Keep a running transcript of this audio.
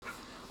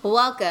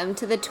Welcome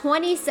to the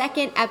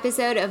 22nd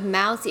episode of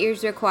Mouse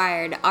Ears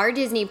Required, our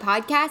Disney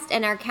podcast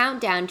and our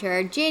countdown to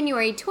our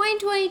January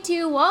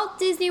 2022 Walt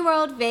Disney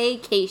World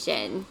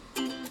vacation.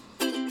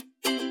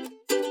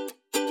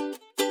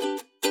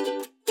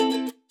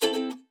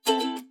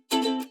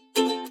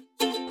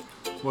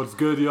 What's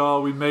good,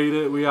 y'all? We made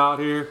it. We out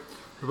here.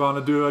 We're going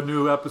to do a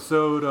new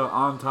episode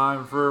on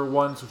time for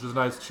once, which is a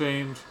nice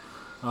change.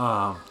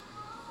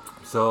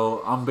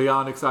 So I'm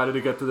beyond excited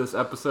to get to this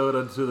episode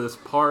and to this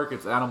park.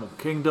 It's Animal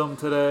Kingdom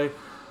today.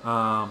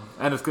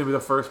 And it's going to be the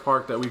first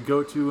park that we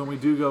go to when we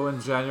do go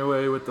in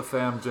January with the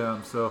Fam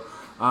Jam. So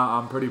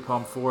I'm pretty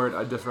pumped for it.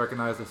 I just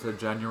recognized I said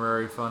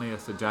January funny. I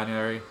said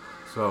January.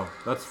 So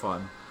that's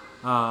fun.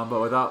 But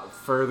without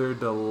further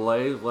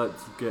delay,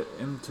 let's get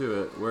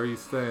into it. Where are you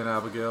staying,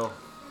 Abigail?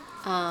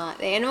 The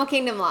Animal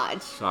Kingdom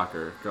Lodge.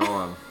 Shocker. Go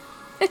on.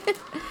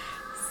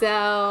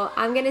 So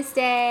I'm going to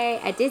stay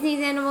at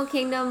Disney's Animal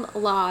Kingdom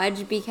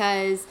Lodge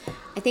because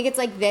I think it's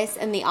like this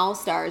and the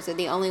All-Stars are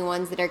the only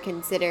ones that are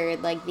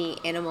considered like the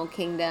Animal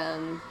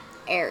Kingdom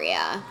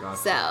area. Gotcha.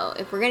 So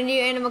if we're going to do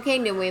Animal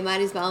Kingdom, we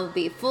might as well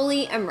be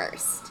fully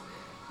immersed.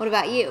 What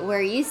about you? Where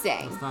are you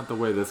staying? That's not the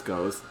way this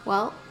goes.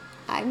 Well,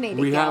 I made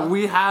it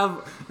We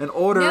have an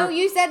order. No,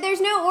 you said there's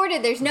no order.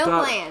 There's no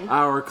plan.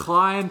 Our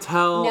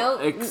clientele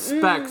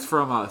expects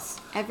from us.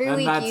 Every and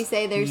week you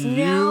say there's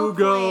no you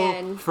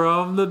plan. go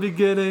from the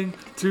beginning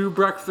to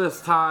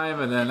breakfast time,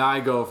 and then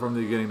I go from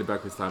the beginning to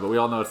breakfast time. But we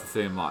all know it's the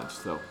same lodge,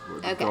 so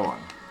we're go on.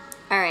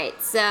 All right,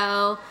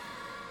 so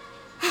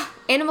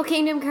Animal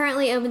Kingdom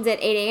currently opens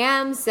at 8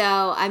 a.m.,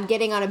 so I'm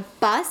getting on a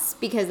bus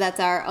because that's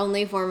our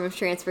only form of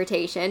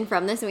transportation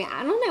from this.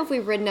 I don't know if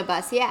we've ridden a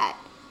bus yet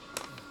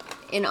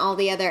in all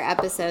the other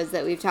episodes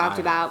that we've talked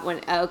about.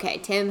 Okay,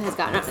 Tim has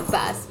gotten on a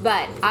bus,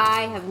 but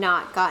I have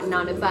not gotten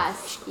on a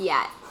bus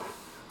yet.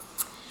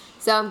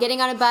 So I'm getting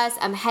on a bus.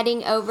 I'm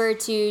heading over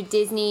to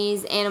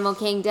Disney's Animal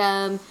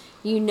Kingdom.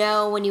 You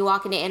know when you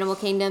walk into Animal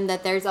Kingdom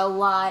that there's a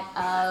lot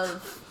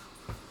of,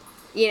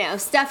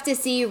 stuff to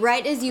see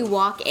right as you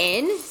walk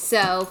in.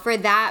 So for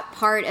that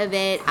part of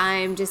it,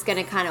 I'm just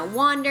going to kind of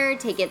wander,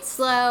 take it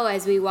slow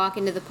as we walk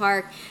into the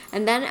park.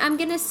 And then I'm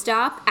going to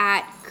stop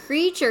at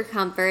Creature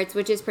Comforts,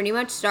 which is pretty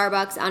much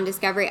Starbucks on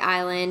Discovery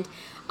Island,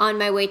 on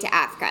my way to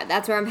Africa.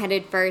 That's where I'm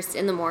headed first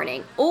in the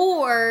morning.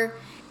 Or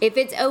if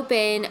it's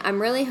open,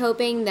 I'm really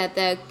hoping that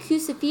the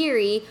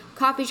Kusafiri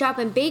coffee shop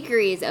and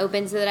bakery is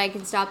open so that I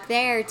can stop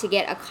there to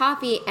get a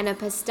coffee and a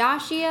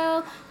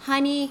pistachio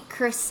honey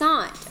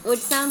croissant,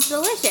 which sounds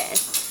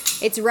delicious.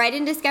 It's right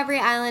in Discovery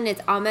Island.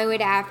 It's on my way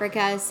to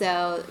Africa,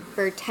 so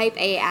for Type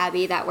A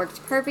Abby, that works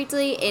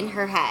perfectly in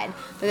her head.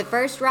 But the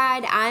first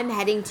ride I'm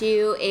heading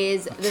to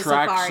is the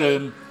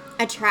Safari.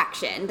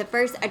 Attraction. The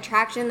first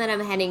attraction that I'm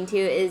heading to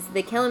is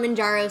the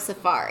Kilimanjaro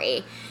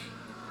Safari.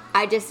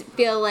 I just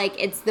feel like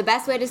it's the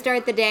best way to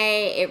start the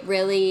day. It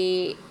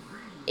really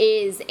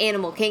is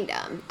Animal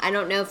Kingdom. I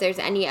don't know if there's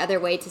any other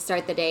way to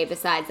start the day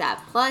besides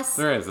that. Plus,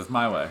 there is. It's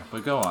my way.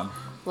 But go on.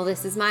 Well,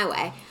 this is my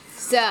way.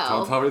 So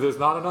don't tell me there's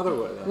not another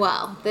way then.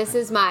 Well, this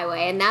is my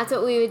way, and that's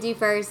what we would do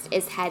first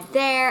is head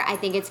there. I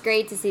think it's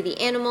great to see the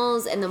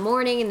animals in the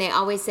morning, and they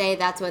always say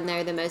that's when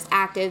they're the most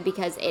active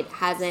because it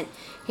hasn't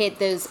hit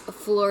those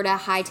Florida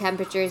high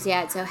temperatures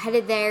yet. So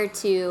headed there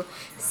to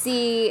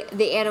see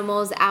the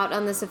animals out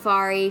on the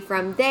safari.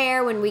 From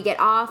there, when we get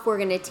off, we're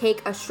going to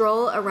take a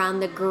stroll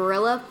around the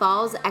Gorilla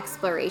Falls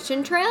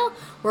Exploration Trail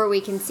where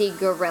we can see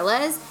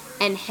gorillas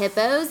and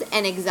hippos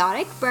and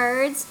exotic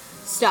birds.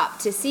 Stop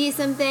to see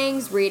some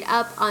things, read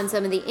up on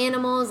some of the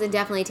animals, and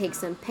definitely take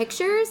some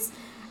pictures.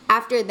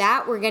 After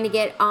that, we're going to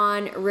get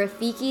on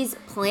Rafiki's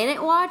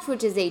Planet Watch,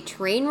 which is a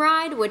train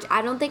ride, which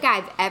I don't think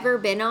I've ever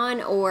been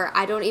on, or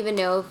I don't even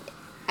know if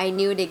I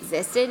knew it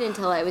existed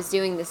until I was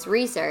doing this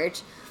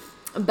research.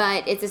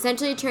 But it's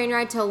essentially a train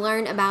ride to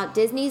learn about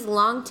Disney's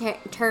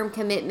long-term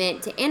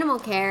commitment to animal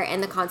care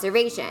and the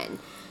conservation.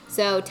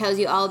 So it tells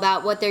you all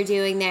about what they're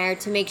doing there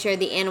to make sure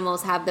the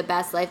animals have the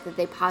best life that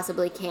they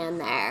possibly can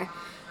there.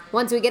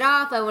 Once we get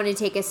off, I want to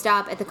take a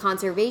stop at the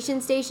conservation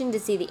station to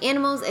see the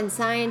animals and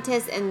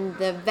scientists and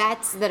the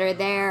vets that are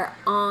there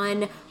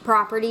on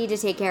property to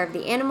take care of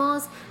the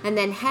animals, and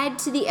then head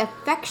to the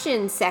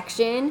affection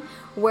section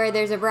where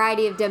there's a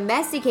variety of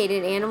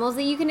domesticated animals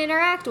that you can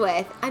interact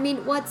with. I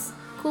mean, what's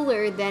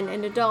cooler than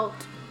an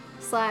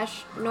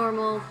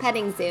adult/normal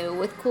petting zoo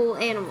with cool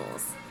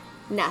animals?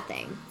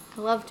 Nothing.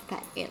 I love to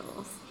pet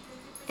animals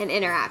and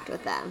interact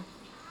with them.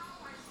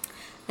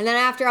 And then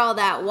after all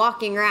that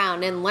walking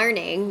around and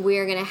learning, we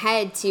are going to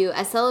head to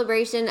a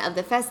celebration of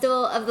the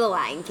Festival of the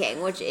Lion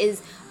King, which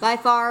is by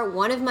far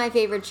one of my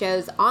favorite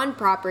shows on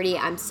property.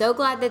 I'm so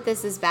glad that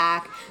this is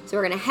back. So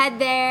we're going to head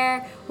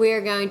there. We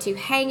are going to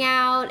hang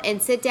out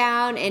and sit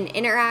down and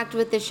interact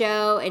with the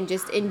show and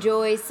just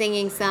enjoy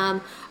singing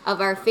some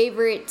of our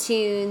favorite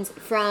tunes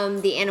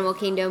from the Animal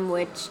Kingdom,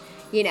 which,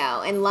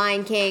 and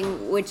Lion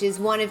King, which is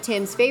one of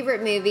Tim's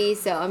favorite movies,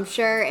 so I'm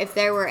sure if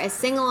there were a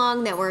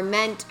sing-along that were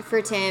meant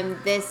for Tim,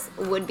 this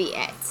would be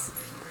it.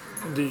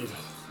 Indeed.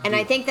 And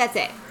I think that's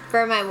it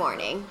for my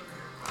morning.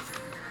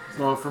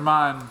 Well, for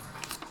mine,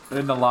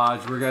 in the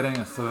lodge. We're getting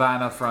a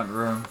Savannah front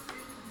room.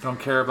 Don't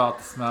care about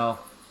the smell.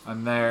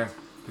 I'm there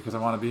because I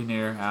want to be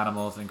near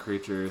animals and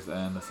creatures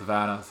and the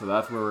Savannah. So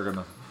that's where we're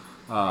going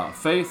to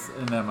face,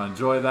 and then I'm going to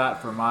enjoy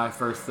that for my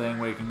first thing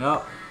waking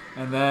up.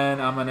 And then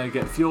I'm going to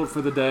get fueled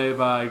for the day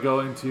by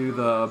going to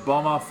the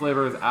Boma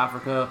Flavors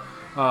Africa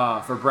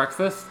for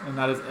breakfast, and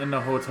that is in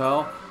the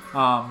hotel.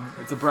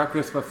 It's a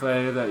breakfast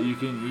buffet that you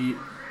can eat.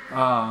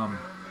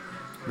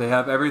 They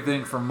have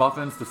everything from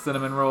muffins to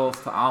cinnamon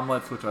rolls to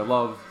omelets, which I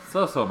love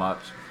so much.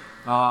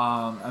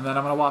 And then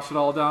I'm going to wash it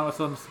all down with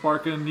some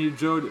sparkling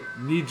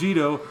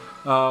Nijito,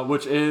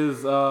 which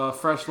is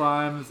fresh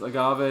limes,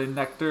 agave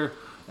nectar,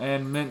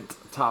 and mint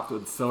topped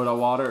with soda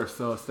water.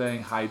 So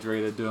staying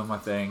hydrated, doing my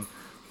thing,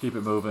 keep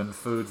it moving.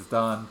 Food's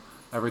done.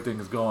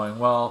 Everything's going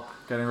well.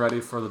 Getting ready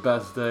for the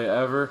best day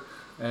ever.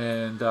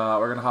 And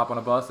we're going to hop on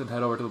a bus and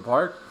head over to the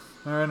park.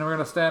 And we're going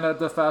to stand at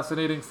the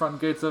fascinating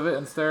front gates of it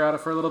and stare at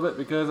it for a little bit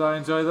because I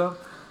enjoy them.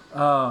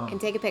 And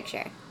take a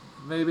picture.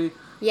 Maybe.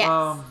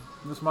 Yes.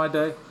 It's my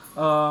day.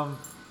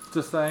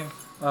 Just saying.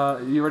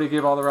 You already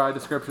gave all the ride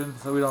description,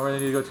 so we don't really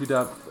need to go too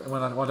depth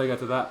once I get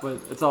to that, but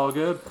it's all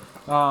good.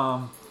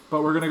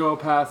 But we're going to go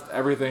past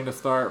everything to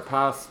start,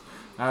 past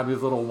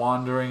Abby's little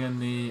wandering in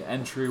the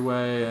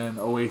entryway and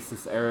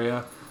Oasis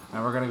area.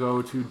 And we're going to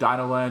go to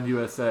Dinoland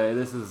USA.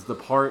 This is the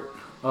part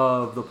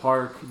of the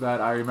park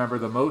that I remember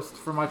the most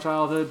from my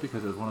childhood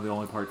because it was one of the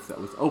only parks that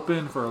was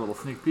open for a little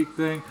sneak peek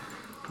thing.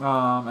 And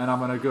I'm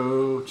going to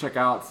go check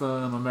out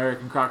some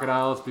American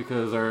crocodiles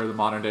because they're the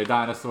modern day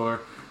dinosaur,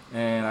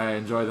 and I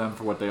enjoy them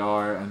for what they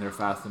are, and they're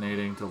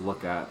fascinating to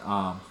look at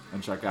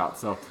and check out.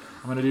 So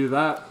I'm going to do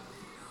that,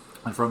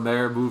 and from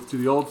there move to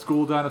the old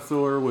school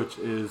dinosaur, which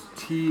is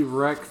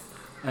T-Rex,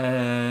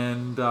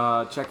 and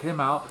check him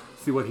out,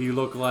 see what he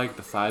looked like,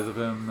 the size of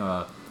him,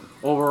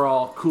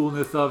 overall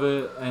coolness of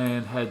it,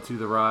 and head to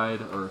the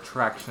ride or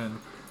attraction,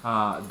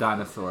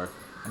 Dinosaur.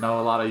 I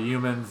know a lot of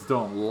humans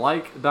don't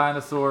like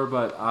Dinosaur,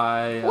 but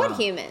What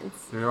humans?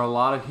 There are a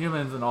lot of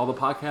humans in all the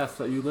podcasts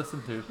that you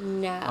listen to.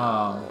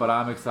 No. But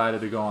I'm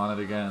excited to go on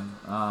it again.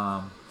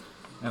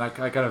 And I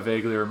kind of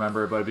vaguely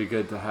remember it, but it'd be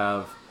good to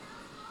have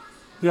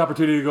the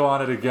opportunity to go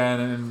on it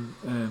again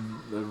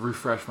and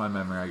refresh my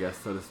memory, I guess,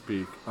 so to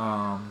speak.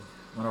 I'm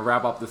going to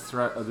wrap up this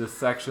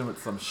section with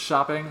some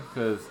shopping,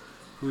 because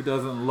who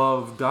doesn't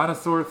love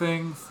dinosaur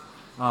things?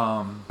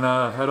 I'm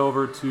going to head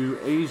over to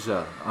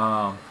Asia.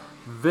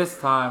 This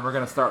time we're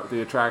going to start with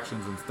the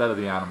attractions instead of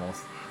the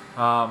animals.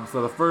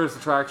 So the first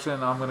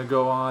attraction I'm going to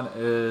go on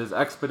is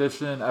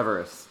Expedition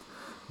Everest.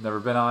 Never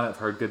been on it, I've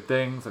heard good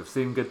things, I've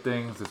seen good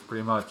things. It's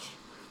pretty much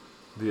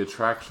the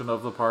attraction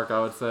of the park,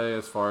 I would say,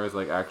 as far as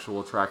like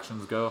actual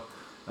attractions go.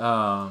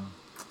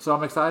 So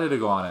I'm excited to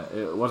go on it.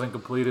 It wasn't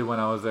completed when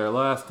I was there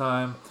last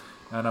time,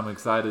 and I'm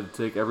excited to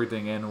take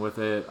everything in with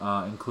it,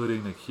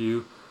 including the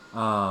queue.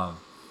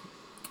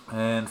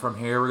 And from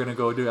here, we're going to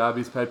go do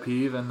Abby's pet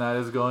peeve, and that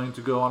is going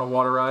to go on a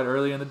water ride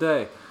early in the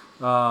day.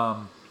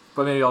 But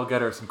maybe I'll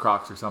get her some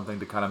Crocs or something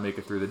to kind of make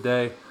it through the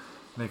day,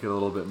 make it a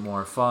little bit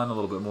more fun, a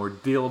little bit more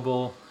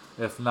dealable.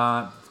 If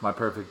not, it's my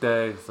perfect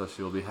day, so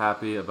she will be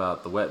happy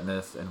about the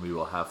wetness, and we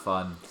will have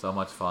fun. So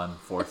much fun,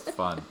 forced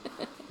fun.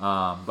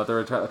 But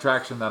the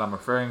attraction that I'm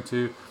referring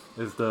to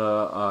is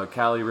the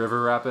Kali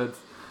River Rapids.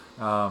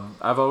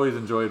 I've always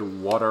enjoyed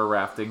water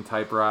rafting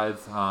type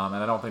rides, and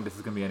I don't think this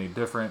is going to be any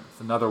different.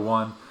 It's another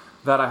one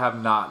that I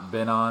have not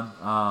been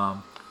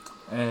on,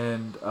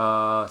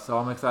 so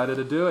I'm excited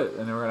to do it.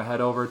 And then we're going to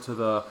head over to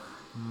the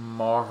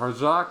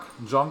Maharajack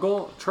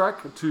Jungle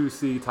Trek to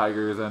see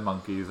tigers and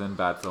monkeys and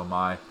bats oh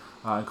my,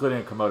 including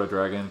a Komodo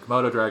dragon.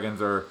 Komodo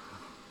dragons are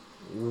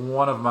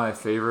one of my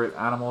favorite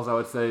animals, I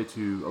would say,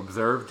 to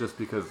observe, just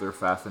because they're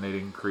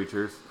fascinating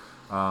creatures.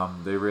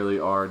 They really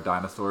are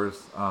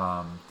dinosaurs.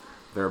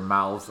 Their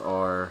mouths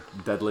are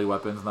deadly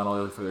weapons, not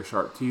only for their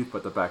sharp teeth,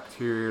 but the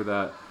bacteria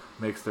that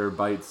makes their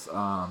bites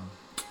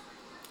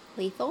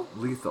Lethal?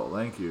 Lethal,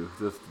 thank you.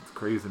 Just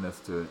craziness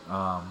to it.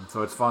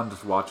 So it's fun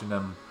just watching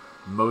them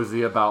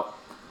mosey about.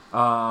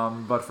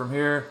 But from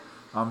here,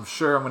 I'm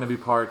sure I'm going to be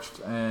parched,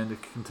 and to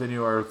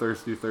continue our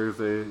Thirsty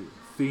Thursday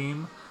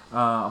theme,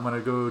 I'm going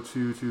to go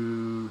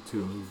to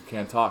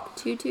can't talk.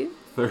 Tutu?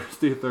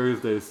 Thirsty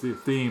Thursday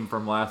theme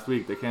from last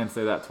week. They can't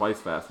say that twice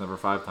fast, never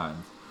 5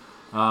 times.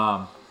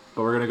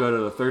 But we're going to go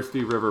to the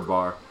Thirsty River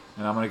Bar,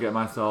 and I'm going to get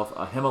myself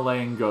a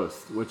Himalayan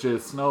Ghost, which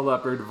is snow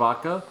leopard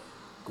vodka,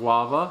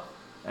 guava,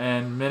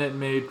 and Minute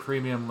Maid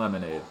premium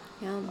lemonade.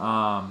 Yum.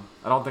 I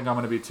don't think I'm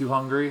going to be too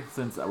hungry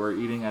since we're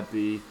eating at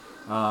the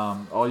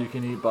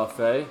all-you-can-eat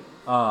buffet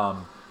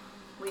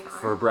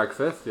for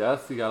breakfast.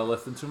 Yes, you got to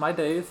listen to my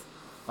days.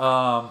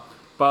 But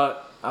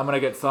I'm going to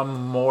get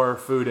some more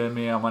food in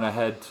me. I'm going to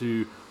head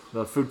to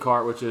the food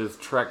cart, which is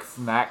Trek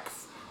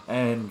Snacks,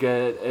 and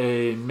get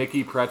a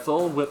Mickey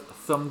pretzel with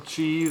some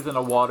cheese and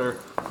a water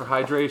for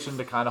hydration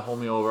to kind of hold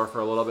me over for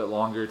a little bit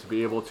longer to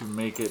be able to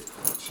make it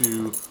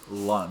to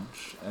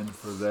lunch. And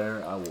for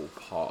there, I will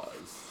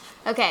pause.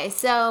 Okay,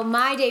 so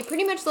my day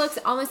pretty much looks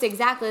almost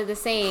exactly the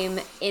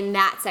same in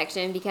that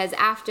section because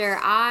after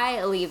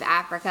I leave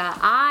Africa,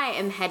 I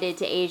am headed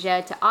to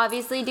Asia to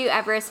obviously do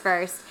Everest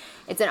first.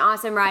 It's an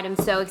awesome ride. I'm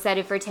so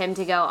excited for Tim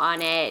to go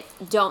on it.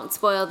 Don't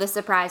spoil the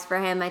surprise for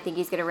him. I think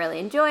he's going to really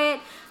enjoy it.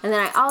 And then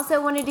I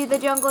also want to do the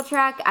jungle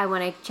trek. I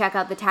want to check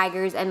out the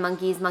tigers and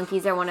monkeys.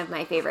 Monkeys are one of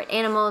my favorite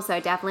animals, so I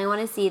definitely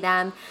want to see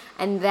them.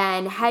 And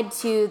then head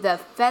to the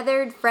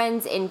Feathered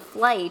Friends in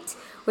Flight,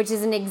 which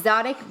is an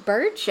exotic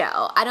bird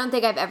show. I don't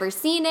think I've ever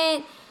seen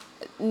it.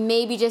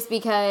 Maybe just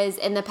because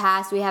in the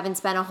past we haven't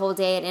spent a whole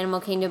day at Animal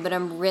Kingdom, but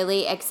I'm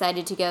really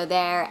excited to go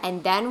there.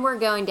 And then we're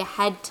going to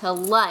head to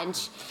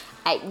lunch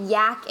at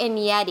Yak and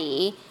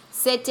Yeti.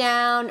 Sit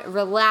down,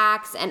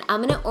 relax, and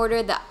I'm gonna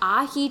order the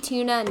ahi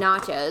tuna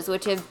nachos,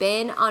 which have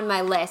been on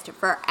my list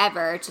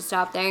forever to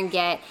stop there and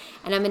get.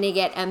 And I'm gonna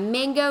get a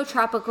mango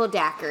tropical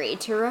daiquiri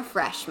to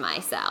refresh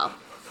myself.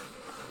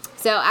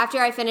 So after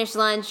I finish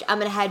lunch, I'm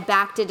gonna head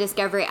back to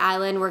Discovery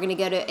Island. We're gonna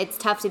go to It's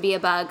Tough to Be a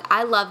Bug.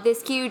 I love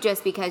this queue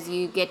just because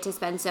you get to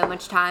spend so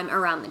much time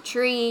around the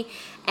tree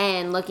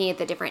and looking at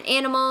the different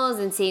animals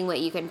and seeing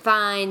what you can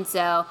find.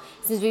 So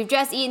since we've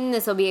just eaten,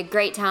 this will be a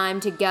great time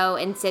to go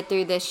and sit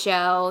through this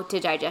show to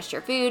digest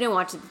your food and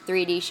watch the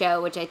 3D show,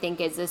 which I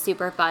think is a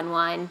super fun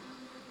one.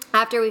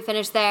 After we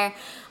finish there,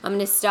 I'm going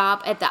to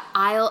stop at the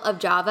Isle of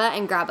Java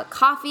and grab a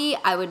coffee.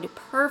 I would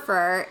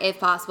prefer, if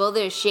possible,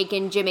 the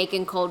shaken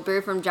Jamaican cold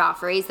brew from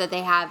Joffrey's that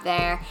they have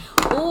there.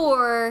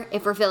 Or,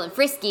 if we're feeling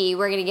frisky,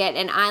 we're going to get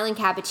an island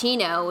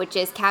cappuccino, which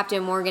is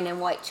Captain Morgan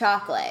and white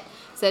chocolate.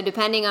 So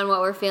depending on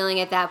what we're feeling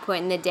at that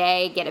point in the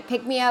day, get a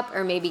pick-me-up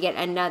or maybe get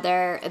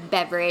another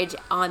beverage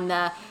on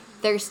the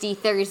Thirsty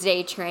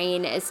Thursday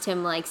train, as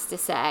Tim likes to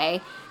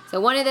say. So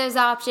one of those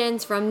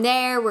options. From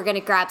there, we're going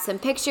to grab some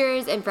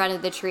pictures in front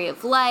of the Tree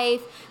of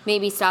Life,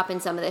 maybe stop in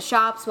some of the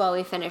shops while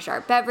we finish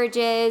our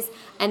beverages,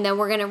 and then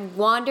we're going to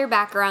wander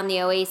back around the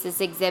Oasis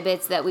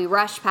exhibits that we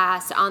rushed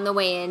past on the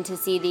way in to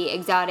see the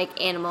exotic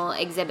animal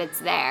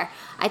exhibits there.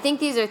 I think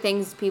these are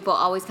things people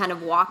always kind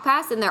of walk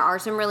past, and there are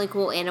some really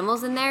cool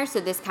animals in there, so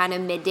this kind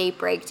of midday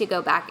break to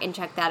go back and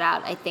check that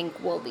out I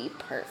think will be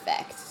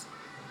perfect.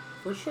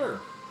 For sure.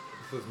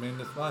 This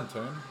is my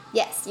turn.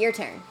 Yes, your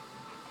turn.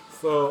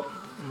 So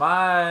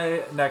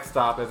my next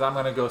stop is I'm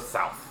going to go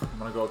south. I'm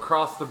going to go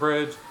across the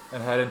bridge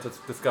and head into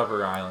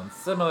Discovery Island.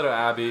 Similar to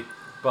Abby,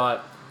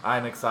 but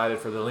I'm excited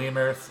for the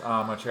lemurs.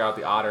 I'm going to check out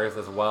the otters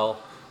as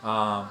well.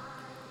 I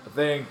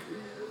think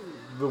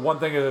the one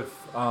thing of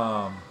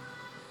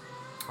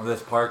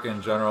this park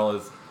in general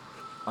is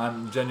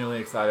I'm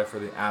genuinely excited for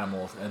the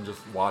animals and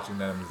just watching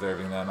them,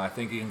 observing them. I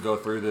think you can go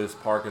through this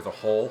park as a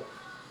whole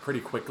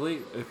pretty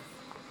quickly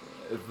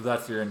if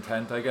that's your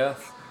intent, I guess.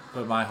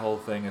 But my whole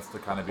thing is to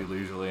kind of be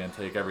leisurely and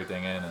take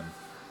everything in, and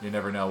you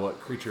never know what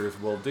creatures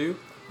will do.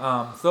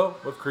 So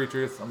with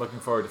creatures, I'm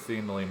looking forward to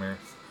seeing the lemurs.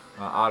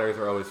 Otters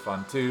are always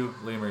fun too.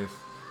 Lemurs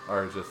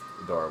are just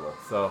adorable.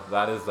 So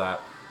that is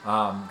that.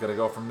 Gonna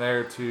go from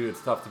there to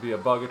It's Tough to Be a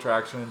Bug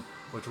attraction,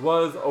 which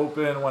was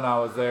open when I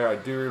was there. I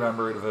do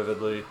remember it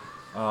vividly.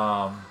 And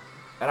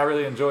I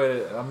really enjoyed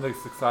it. I'm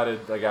just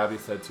excited, like Abby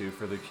said too,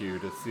 for the queue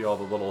to see all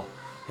the little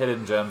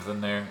hidden gems in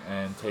there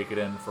and take it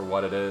in for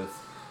what it is.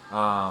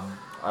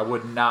 I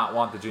would not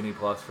want the Genie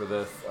Plus for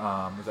this. Is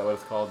that what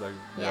it's called?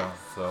 Yeah.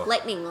 So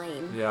Lightning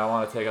Lane. yeah, I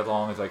want to take as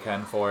long as I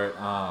can for it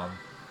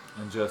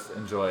and just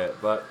enjoy it.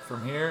 But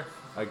from here,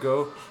 I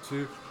go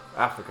to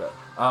Africa.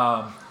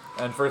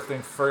 And first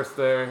things first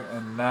there,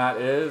 and that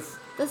is...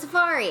 The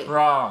safari.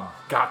 Wrong.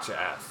 Gotcha,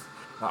 ass.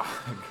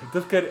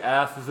 This good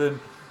ass is an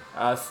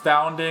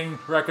astounding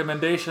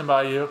recommendation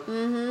by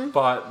you,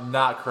 but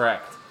not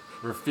correct.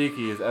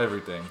 Rafiki is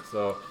everything.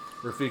 So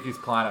Rafiki's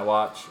Planet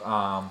Watch.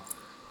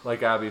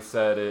 Like Abby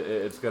said,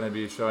 it's going to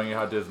be showing you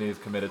how Disney is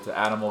committed to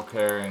animal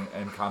care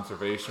and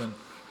conservation.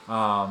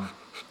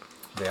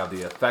 They have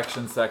the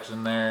affection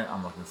section there.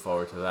 I'm looking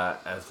forward to that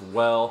as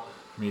well.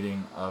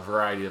 Meeting a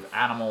variety of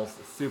animals.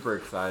 Super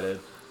excited.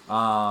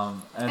 I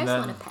just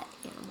want a pet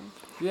animal.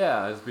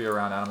 Yeah, just be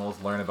around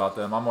animals, learn about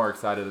them. I'm more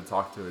excited to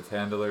talk to its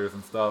handlers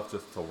and stuff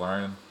just to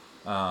learn.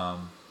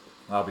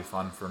 That'll be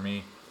fun for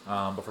me.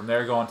 But from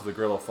there, going to the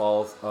Gorilla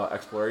Falls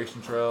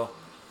Exploration Trail.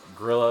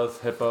 Gorillas,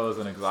 hippos,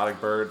 and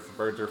exotic birds.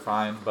 Birds are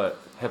fine, but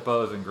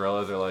hippos and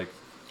gorillas are like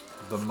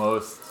the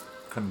most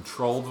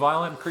controlled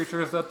violent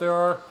creatures that there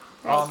are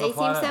on the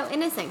planet. They seem so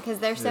innocent because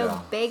they're so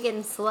big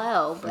and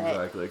slow. But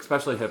exactly,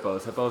 especially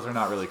hippos. Hippos are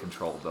not really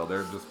controlled though.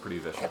 They're just pretty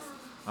vicious.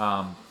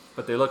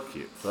 But they look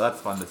cute, so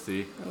that's fun to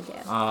see. They do.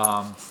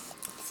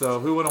 So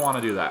who wouldn't want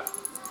to do that?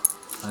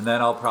 And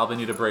then I'll probably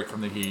need a break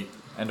from the heat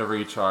and a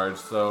recharge.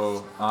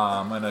 So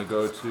I'm gonna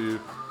go to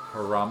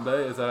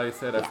Harambe, is that how you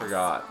say it? Yes. I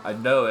forgot. I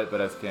know it, but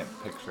I just can't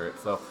picture it.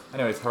 So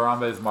anyways,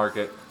 Harambe's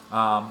Market.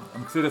 I'm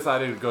too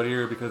excited to go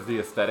here because the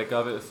aesthetic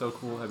of it is so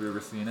cool. Have you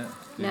ever seen it?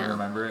 Do you No.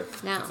 remember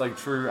it? No. It's like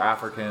true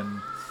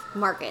African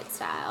Market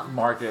style.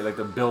 market. Like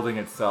the building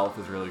itself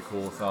is really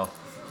cool. So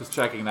just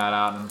checking that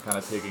out and kind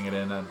of taking it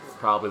in. And it's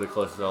probably the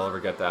closest I'll ever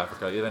get to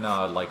Africa, even though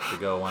I'd like to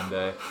go one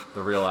day.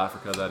 The real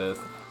Africa, that is.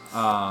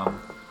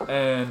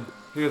 And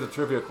Here's a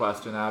trivia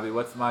question, Abby.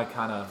 What's my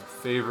kind of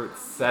favorite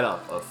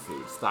setup of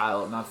food?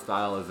 Style, not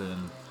style as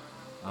in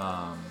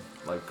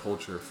like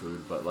culture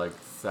food, but like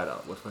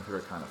setup. What's my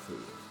favorite kind of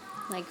food?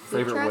 Like food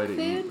Favorite truck way to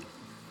food? eat.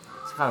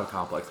 It's kind of a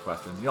complex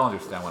question. You'll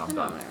understand when I'm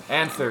done. understand.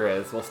 Answer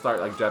is, we'll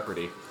start like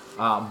Jeopardy.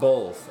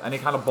 Bowls. Any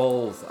kind of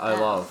bowls I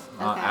love.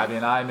 okay. Abby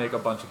and I make a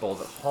bunch of bowls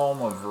at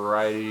home, a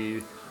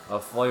variety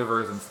of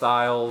flavors and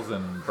styles,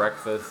 and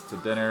breakfast to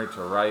dinner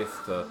to rice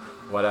to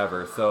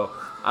whatever. So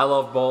I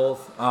love bowls.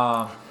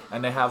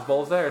 And they have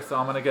bowls there. So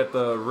I'm going to get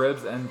the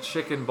ribs and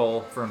chicken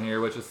bowl from here,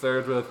 which is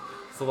served with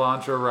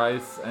cilantro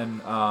rice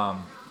and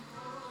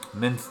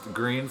minced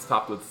greens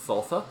topped with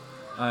salsa.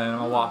 And I'm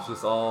going to wash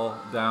this all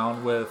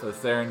down with a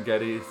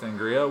Serengeti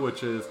sangria,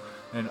 which is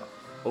an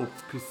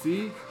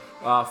OPC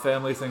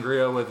family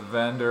sangria with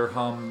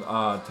Vanderham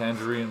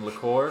tangerine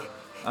liqueur.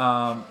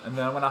 And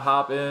then I'm going to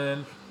hop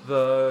in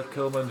the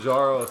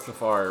Kilimanjaro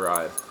safari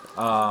ride.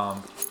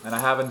 And I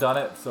haven't done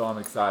it, so I'm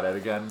excited.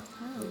 Again,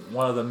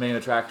 one of the main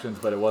attractions,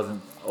 but it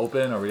wasn't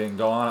open or we didn't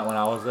go on it when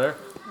I was there.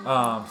 So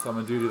I'm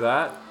going to do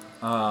that.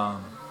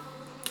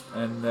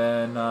 And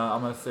then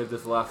I'm going to save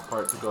this last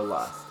part to go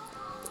last.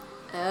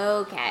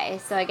 Okay,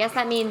 so I guess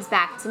that means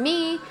back to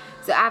me.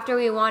 So after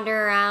we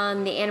wander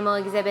around the animal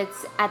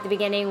exhibits at the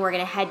beginning, we're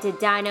going to head to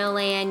Dino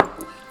Land,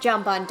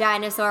 jump on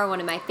Dinosaur, one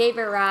of my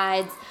favorite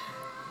rides.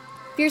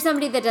 If you're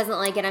somebody that doesn't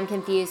like it, I'm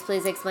confused,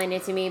 please explain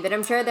it to me. But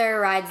I'm sure there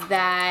are rides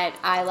that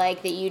I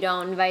like that you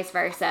don't and vice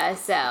versa.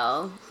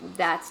 So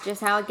that's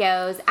just how it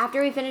goes.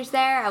 After we finish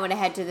there, I want to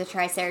head to the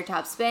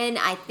Triceratops Spin.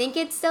 I think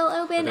it's still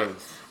open. It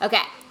is.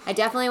 Okay, I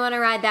definitely want to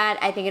ride that.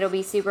 I think it'll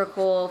be super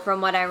cool.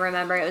 From what I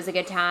remember, it was a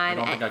good I time.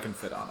 don't think I can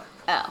fit on it.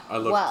 Oh, I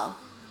looked. well,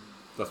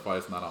 That's why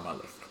it's not on my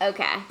list.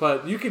 okay.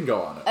 But you can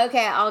go on it.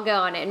 Okay, I'll go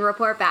on it and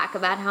report back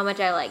about how much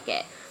I like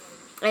it.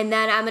 And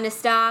then I'm going to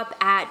stop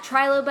at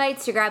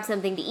Trilobites to grab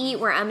something to eat,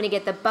 where I'm going to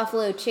get the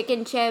buffalo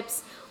chicken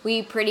chips.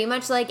 We pretty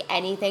much like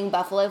anything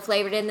buffalo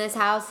flavored in this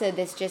house, so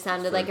this just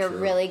sounded like a true.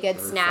 really good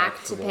Very snack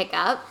to flexible. pick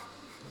up.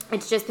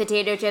 It's just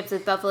potato chips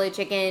with buffalo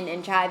chicken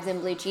and chives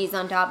and blue cheese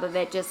on top of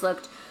it. Just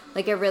looked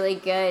like a really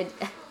good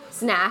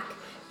snack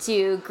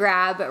to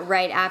grab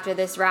right after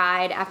this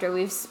ride. After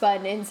we've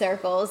spun in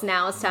circles,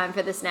 now it's time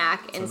for the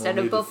snack instead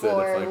no of need to sit if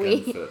before I can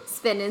we sit.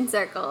 spin in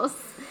circles.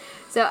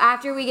 So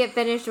after we get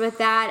finished with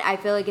that, I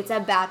feel like it's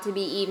about to be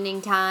evening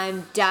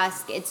time,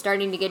 dusk. It's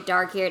starting to get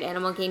dark here at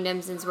Animal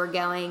Kingdom since we're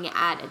going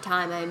at a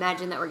time, I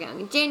imagine that we're going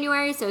in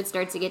January, so it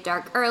starts to get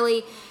dark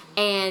early.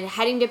 And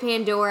heading to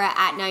Pandora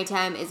at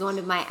nighttime is one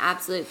of my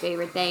absolute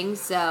favorite things.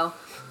 So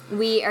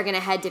we are going to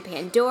head to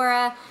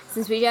Pandora.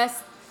 Since we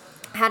just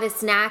had a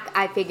snack,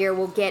 I figure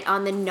we'll get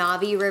on the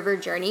Navi River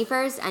journey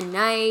first. A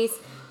nice,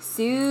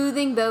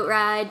 soothing boat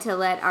ride to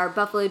let our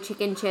buffalo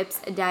chicken chips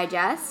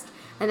digest.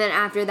 And then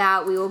after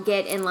that, we will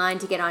get in line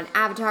to get on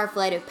Avatar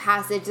Flight of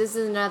Passage. This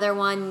is another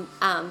one,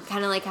 kind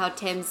of like how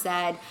Tim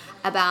said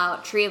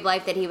about Tree of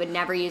Life that he would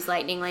never use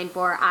Lightning Lane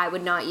for. I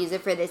would not use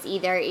it for this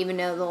either, even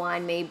though the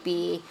line may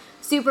be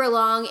super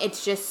long.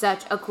 It's just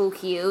such a cool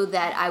queue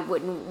that I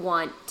wouldn't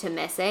want to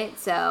miss it.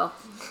 So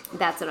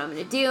that's what I'm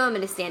going to do. I'm going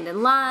to stand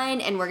in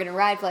line, and we're going to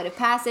ride Flight of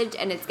Passage,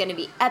 and it's going to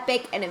be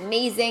epic and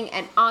amazing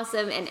and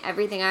awesome and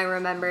everything I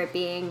remember it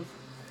being.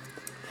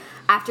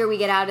 After we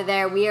get out of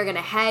there, we are going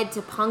to head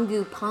to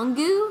Pongu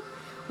Pongu,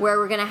 where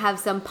we're going to have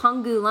some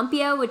Pongu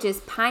Lumpia, which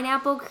is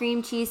pineapple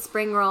cream cheese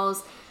spring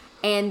rolls.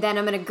 And then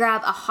I'm going to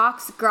grab a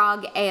Hawks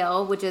Grog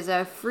Ale, which is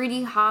a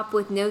fruity hop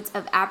with notes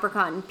of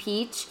apricot and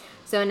peach.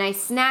 So a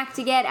nice snack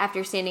to get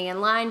after standing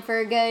in line for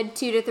a good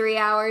 2 to 3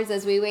 hours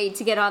as we wait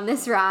to get on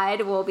this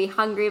ride. We'll be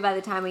hungry by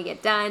the time we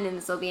get done, and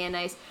this will be a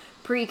nice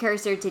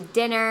precursor to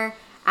dinner.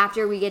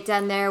 After we get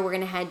done there, we're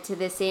going to head to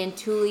the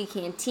Santuli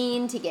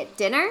Canteen to get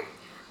dinner.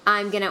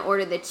 I'm going to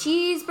order the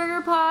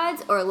cheeseburger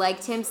pods, or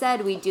like Tim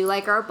said, we do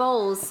like our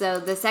bowls. So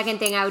the second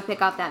thing I would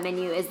pick off that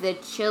menu is the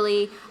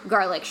chili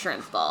garlic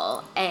shrimp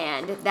bowl.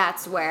 And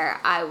that's where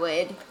I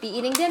would be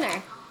eating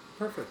dinner.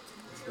 Perfect.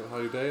 Is that how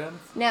your day ends?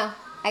 No,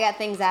 I got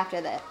things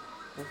after that.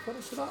 Well,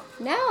 finish it up.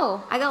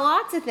 No, I got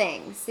lots of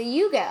things. So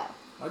you go.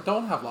 I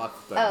don't have lots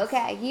of things. Oh,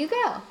 okay, you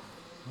go.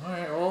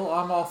 Alright, well,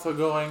 I'm also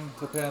going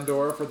to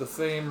Pandora for the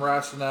same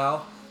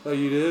rationale that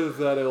you did, is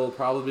that it'll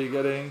probably be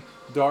getting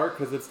dark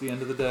because it's the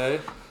end of the day.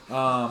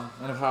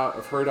 And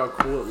I've heard how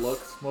cool it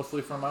looks,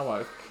 mostly from my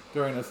wife,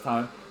 during this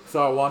time.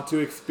 So I want to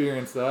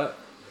experience that.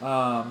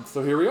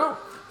 So here we are.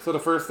 So the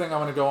first thing I'm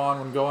going to go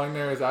on when going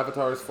there is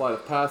Avatar's Flight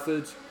of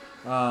Passage.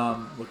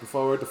 Looking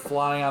forward to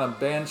flying on a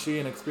Banshee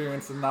and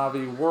experiencing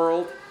Navi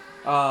World.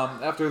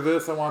 After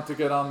this, I want to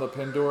get on the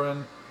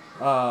Pandoran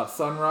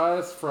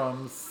Sunrise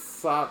from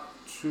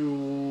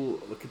Satu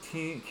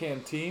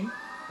Canteen.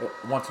 I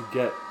want to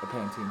get a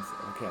Pantene.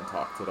 I can't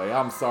talk today.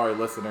 I'm sorry,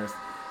 listeners.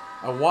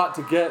 I want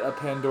to get a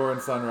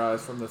Pandoran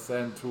Sunrise from the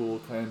Santul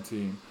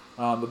Canteen.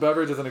 The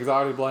beverage is an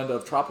exotic blend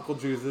of tropical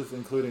juices,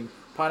 including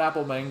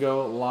pineapple,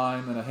 mango,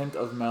 lime, and a hint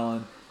of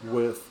melon,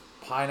 with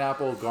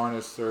pineapple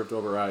garnish served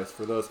over ice.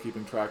 For those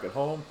keeping track at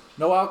home,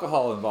 no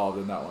alcohol involved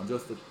in that one,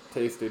 just a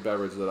tasty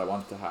beverage that I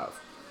want to have.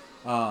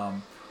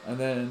 And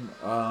then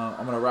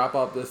I'm going to wrap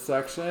up this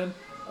section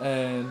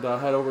and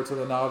head over to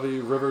the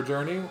Navi River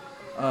Journey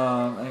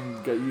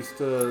and get used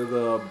to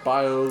the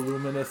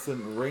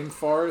bioluminescent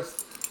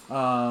rainforest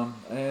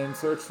and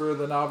search for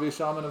the Navi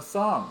Shaman of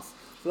Songs.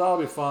 So that'll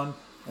be fun.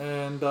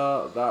 And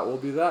that will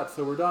be that.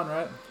 So we're done,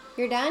 right?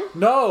 You're done?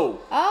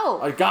 No! Oh.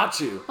 I got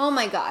you. Oh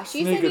my gosh.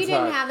 You Sneak said you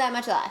didn't attack. have that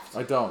much left.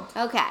 I don't.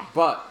 Okay.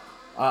 But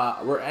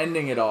we're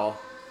ending it all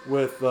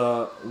with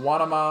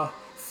Wanama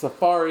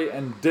Safari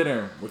and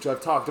Dinner, which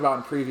I've talked about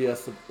in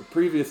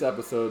previous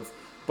episodes.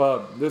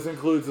 But this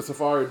includes a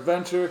safari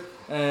adventure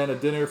and a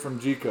dinner from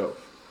Jico.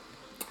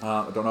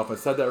 I don't know if I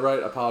said that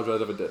right. I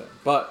apologize if I didn't.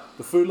 But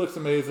the food looks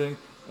amazing,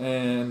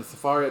 and the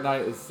safari at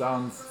night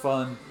sounds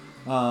fun.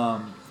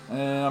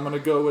 And I'm going to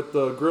go with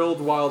the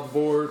grilled wild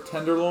boar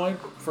tenderloin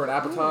for an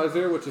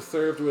appetizer, which is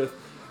served with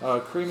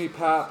creamy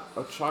pap,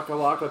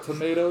 chakalaka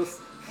tomatoes,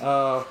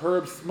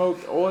 herb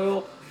smoked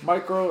oil,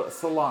 micro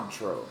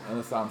cilantro, and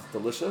it sounds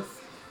delicious.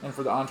 And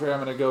for the entree,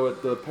 I'm going to go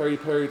with the peri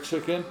peri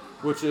chicken,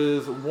 which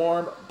is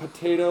warm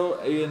potato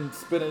and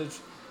spinach,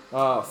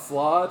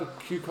 salad,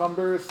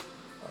 cucumbers,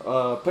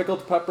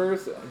 pickled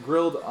peppers,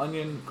 grilled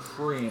onion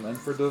cream. And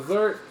for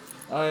dessert,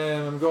 I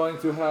am going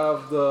to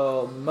have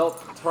the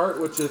milk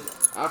tart, which is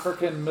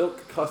African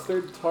milk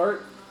custard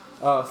tart,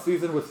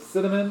 seasoned with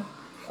cinnamon,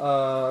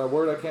 a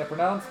word I can't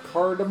pronounce,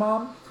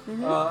 cardamom,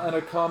 and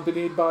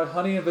accompanied by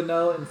honey and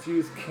vanilla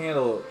infused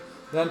cantaloupe.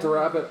 Then to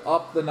wrap it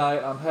up the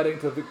night, I'm heading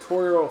to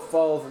Victoria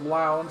Falls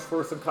Lounge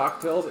for some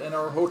cocktails in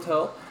our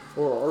hotel,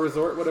 or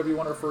resort, whatever you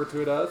want to refer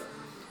to it as.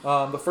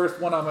 The first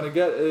one I'm going to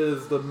get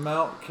is the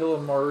Mount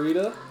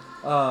Kilimarita,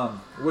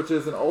 which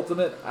is an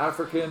ultimate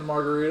African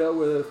margarita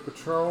with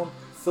Patron,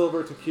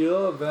 silver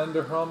tequila,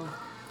 Vanderhum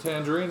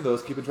tangerine.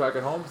 Those keeping track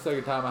at home.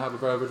 Second time I have a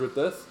beverage with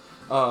this.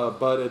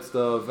 But it's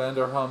the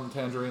Vanderhum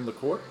tangerine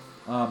liqueur.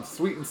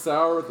 Sweet and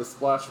sour with a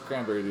splash of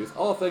cranberry juice.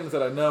 All things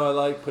that I know I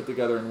like put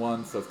together in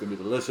one, so it's going to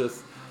be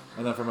delicious.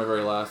 And then for my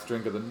very last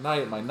drink of the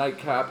night, my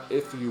nightcap,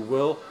 if you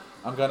will,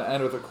 I'm going to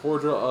end with a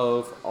cordial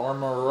of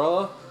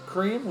Amarella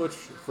cream, which,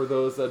 for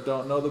those that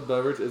don't know, the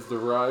beverage is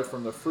derived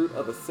from the fruit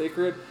of a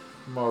sacred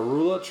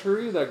marula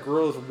tree that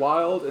grows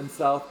wild in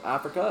South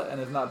Africa and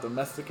is not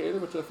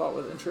domesticated, which I thought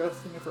was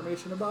interesting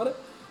information about it.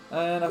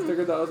 And I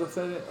figured that was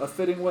a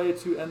fitting way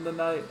to end the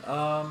night.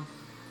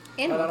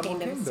 Animal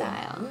Kingdom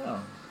style. Yeah.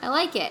 I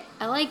like it.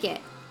 All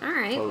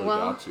right. Totally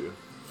Well, got you.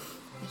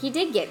 he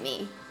did get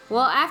me.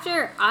 Well,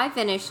 after I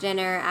finish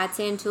dinner at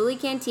Santulli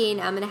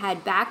Canteen, I'm going to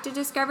head back to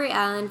Discovery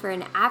Island for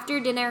an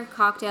after-dinner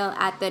cocktail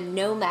at the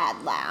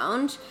Nomad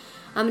Lounge.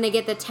 I'm going to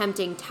get the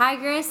Tempting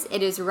Tigress.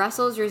 It is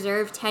Russell's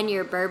Reserve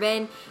 10-year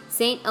bourbon,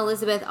 St.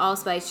 Elizabeth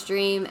Allspice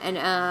Dream,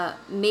 and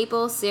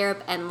maple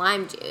syrup and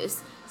lime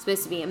juice. It's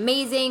supposed to be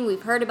amazing.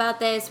 We've heard about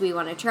this. We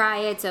want to try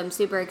it, so I'm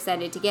super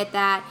excited to get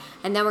that.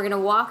 And then we're going to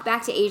walk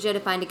back to Asia to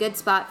find a good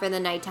spot for the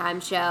nighttime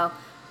show.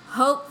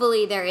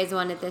 Hopefully there is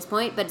one at this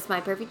point, but it's my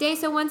perfect day,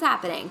 so one's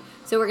happening.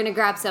 So we're going to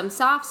grab some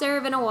soft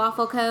serve and a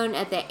waffle cone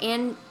at the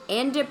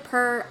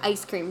Andipur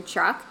ice cream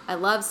truck. I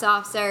love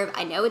soft serve.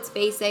 I know it's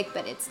basic,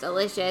 but it's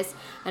delicious,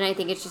 and I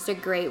think it's just a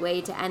great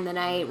way to end the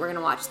night. We're going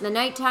to watch the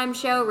nighttime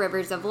show,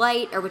 Rivers of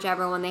Light, or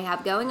whichever one they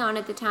have going on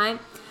at the time.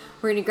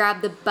 We're going to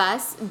grab the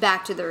bus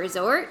back to the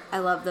resort. I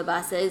love the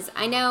buses.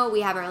 I know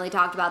we haven't really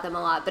talked about them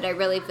a lot, but I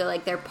really feel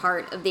like they're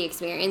part of the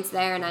experience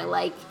there, and I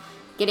like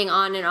getting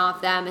on and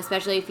off them,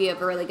 especially if you have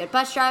a really good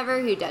bus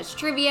driver who does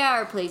trivia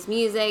or plays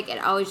music.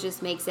 It always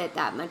just makes it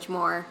that much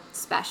more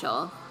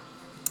special.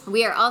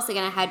 We are also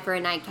going to head for a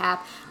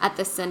nightcap at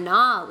the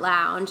Sanaa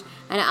Lounge,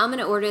 and I'm going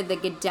to order the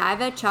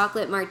Godiva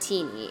Chocolate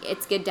Martini.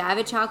 It's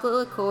Godiva Chocolate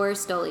Liqueur,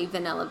 Stoli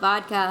Vanilla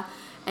Vodka,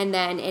 and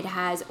then it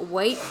has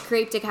white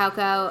crepe de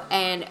cacao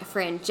and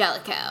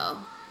frangelico.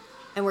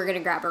 And we're going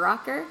to grab a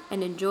rocker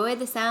and enjoy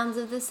the sounds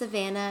of the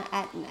savannah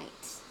at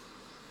night.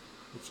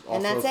 Which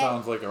also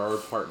sounds like our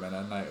apartment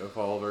at night with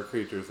all of our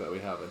creatures that we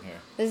have in here.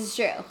 This is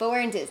true, but we're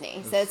in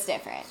Disney, so it's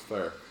different. It's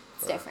fair.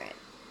 It's different.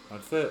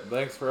 That's it.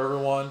 Thanks for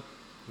everyone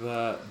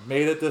that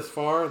made it this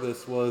far.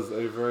 This was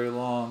a very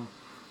long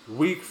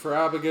week for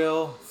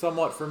Abigail,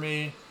 somewhat for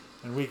me,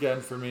 and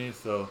weekend for me.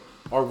 So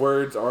our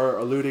words are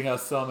eluding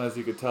us some, as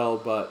you could tell,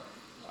 but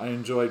I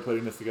enjoyed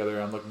putting this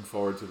together. I'm looking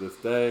forward to this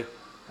day,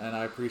 and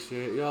I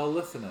appreciate y'all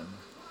listening.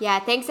 Yeah,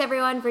 thanks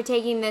everyone for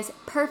taking this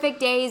perfect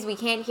days. We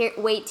can't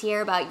wait to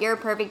hear about your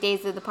perfect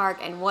days at the park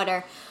and what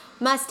are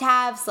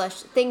must-have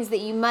 / things that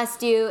you must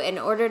do in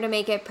order to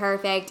make it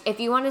perfect. If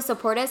you want to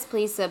support us,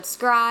 please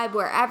subscribe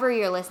wherever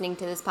you're listening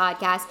to this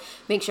podcast.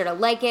 Make sure to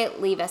like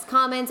it, leave us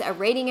comments, a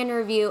rating and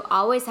review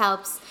always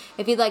helps.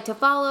 If you'd like to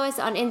follow us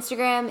on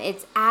Instagram,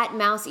 it's at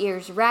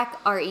MouseEarsRec,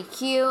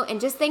 REQ.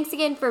 And just thanks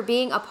again for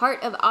being a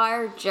part of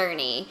our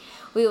journey.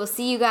 We will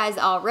see you guys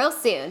all real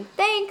soon.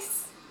 Thanks!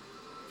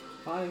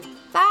 Bye.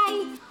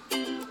 Bye!